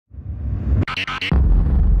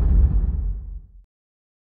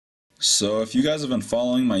So if you guys have been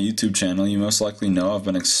following my YouTube channel, you most likely know I've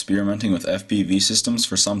been experimenting with FPV systems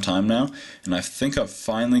for some time now, and I think I've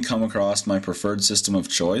finally come across my preferred system of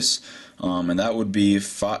choice, and that would be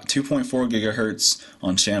 2.4 gigahertz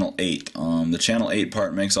on channel 8. The channel 8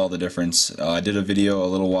 part makes all the difference. I did a video a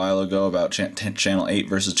little while ago about channel 8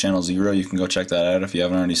 versus channel 0. You can go check that out if you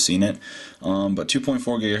haven't already seen it. But 2.4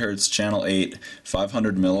 gigahertz channel 8,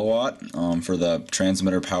 500 milliwatt for the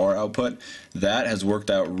transmitter power output. That has worked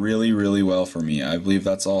out really well for me. I believe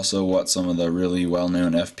that's also what some of the really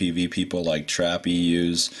well-known FPV people like Trappy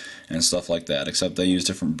use and stuff like that, except they use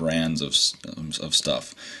different brands of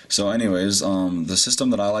stuff. So anyways, the system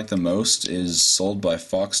that I like the most is sold by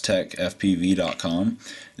FoxTechFPV.com.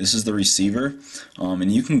 This is the receiver,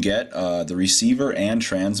 and you can get the receiver and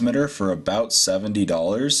transmitter for about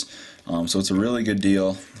 $70. So it's a really good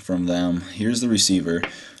deal from them. Here's the receiver.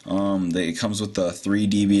 It comes with the 3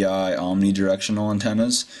 dBi omnidirectional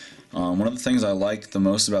antennas. One of the things I like the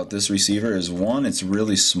most about this receiver is, one, it's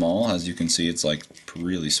really small. As you can see, it's like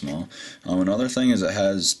really small. Another thing is it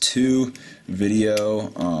has two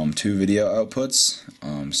video outputs.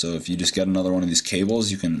 So if you just get another one of these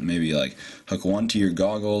cables, you can maybe like hook one to your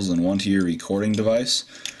goggles and one to your recording device.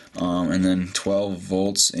 And then 12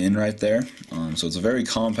 volts in right there. So it's a very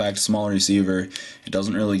compact, small receiver. It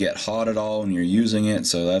doesn't really get hot at all when you're using it,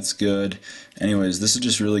 so that's good. Anyways, this is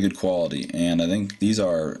just really good quality, and I think these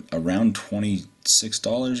are around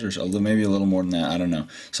 $26 or maybe a little more than that, I don't know,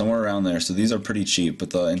 somewhere around there. So these are pretty cheap,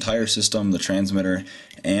 but the entire system, the transmitter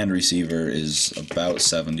and receiver, is about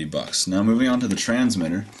 $70. Now moving on to the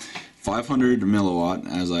transmitter. 500 milliwatt,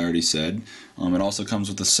 as I already said. It also comes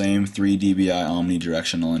with the same 3 dBi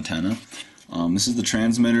omnidirectional antenna. This is the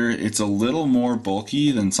transmitter. It's a little more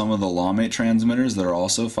bulky than some of the Lawmate transmitters that are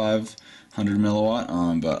also 500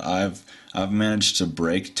 milliwatt, but I've managed to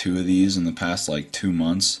break 2 of these in the past like 2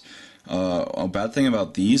 months. A bad thing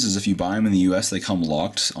about these is if you buy them in the US, they come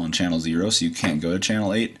locked on channel 0, so you can't go to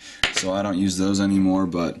channel 8. So I don't use those anymore,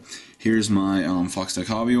 but here's my FoxTech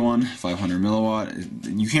Hobby one, 500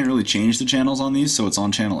 milliwatt. You can't really change the channels on these, so it's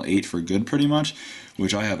on channel 8 for good pretty much,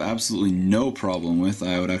 which I have absolutely no problem with.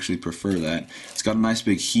 I would actually prefer that. It's got a nice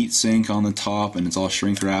big heat sink on the top, and it's all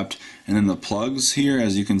shrink wrapped. And then the plugs here,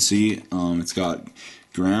 as you can see, it's got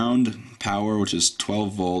ground, power, which is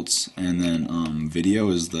 12 volts, and then video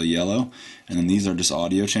is the yellow, and then these are just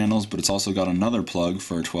audio channels, but it's also got another plug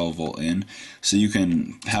for a 12 volt in, so you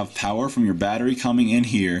can have power from your battery coming in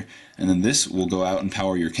here, and then this will go out and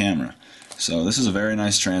power your camera. So this is a very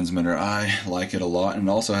nice transmitter. I like it a lot, and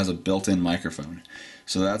it also has a built-in microphone,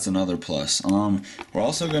 so that's another plus. We're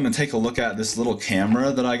also going to take a look at this little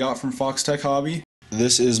camera that I got from FoxTech Hobby.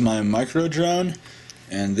 This is my micro drone,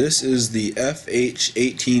 and this is the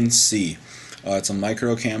FH18C. It's a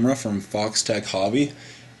micro camera from FoxTech Hobby.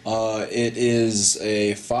 It is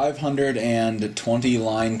a 520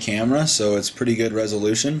 line camera, so it's pretty good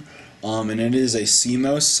resolution. And it is a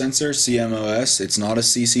CMOS sensor, CMOS. It's not a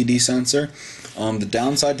CCD sensor. The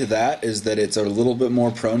downside to that is that it's a little bit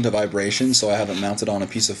more prone to vibration, so I have it mounted on a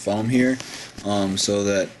piece of foam here, so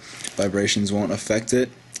that vibrations won't affect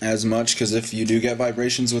it as much, because if you do get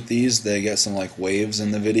vibrations with these, they get some like waves in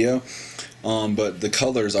the video. But the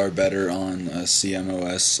colors are better on a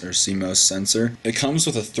CMOS or CMOS sensor. It comes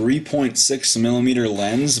with a 3.6mm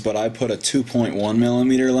lens, but I put a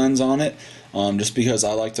 2.1mm lens on it, just because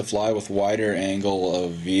I like to fly with wider angle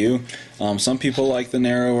of view. Some people like the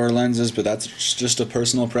narrower lenses, but that's just a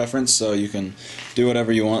personal preference, so you can do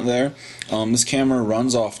whatever you want there. This camera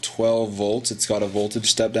runs off 12 volts. It's got a voltage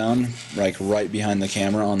step down like right behind the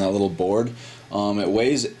camera on that little board. It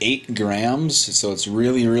weighs 8 grams, so it's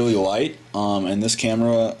really light, and this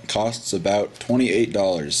camera costs about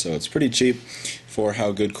 $28, so it's pretty cheap for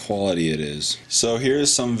how good quality it is. So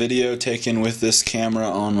here's some video taken with this camera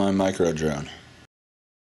on my micro drone.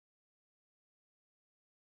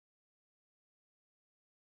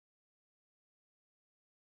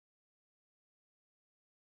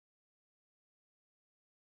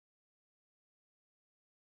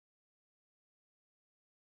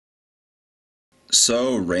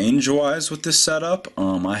 So range-wise with this setup,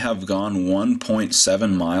 I have gone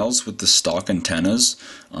 1.7 miles with the stock antennas,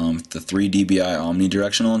 the 3 dBi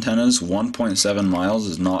omnidirectional antennas. 1.7 miles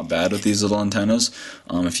is not bad with these little antennas.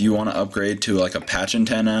 If you want to upgrade to like a patch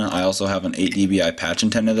antenna, I also have an 8 dBi patch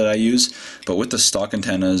antenna that I use, but with the stock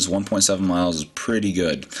antennas, 1.7 miles is pretty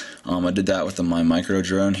good. I did that with my micro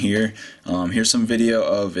drone here. Here's some video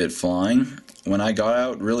of it flying. When I got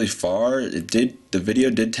out really far, the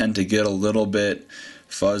video did tend to get a little bit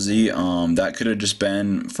fuzzy. That could have just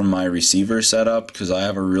been from my receiver setup, because I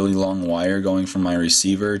have a really long wire going from my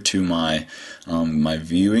receiver to my my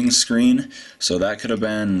viewing screen. So that could have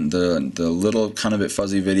been the little kind of bit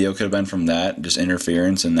fuzzy video could have been from that, just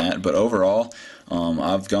interference in that. But overall,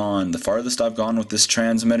 the farthest I've gone with this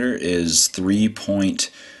transmitter is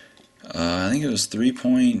I think it was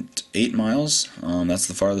 3.8 miles. That's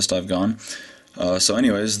the farthest I've gone. So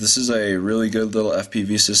anyways, this is a really good little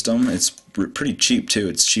FPV system. It's pretty cheap too.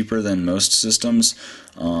 It's cheaper than most systems,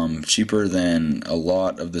 cheaper than a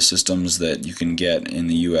lot of the systems that you can get in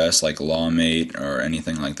the US, like Lawmate or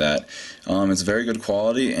anything like that. It's very good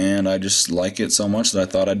quality, and I just like it so much that I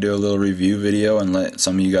thought I'd do a little review video and let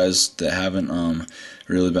some of you guys that haven't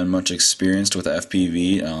really been much experienced with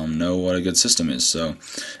FPV know what a good system is. So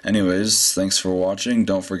anyways, thanks for watching.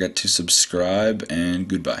 Don't forget to subscribe, and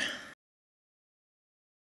goodbye.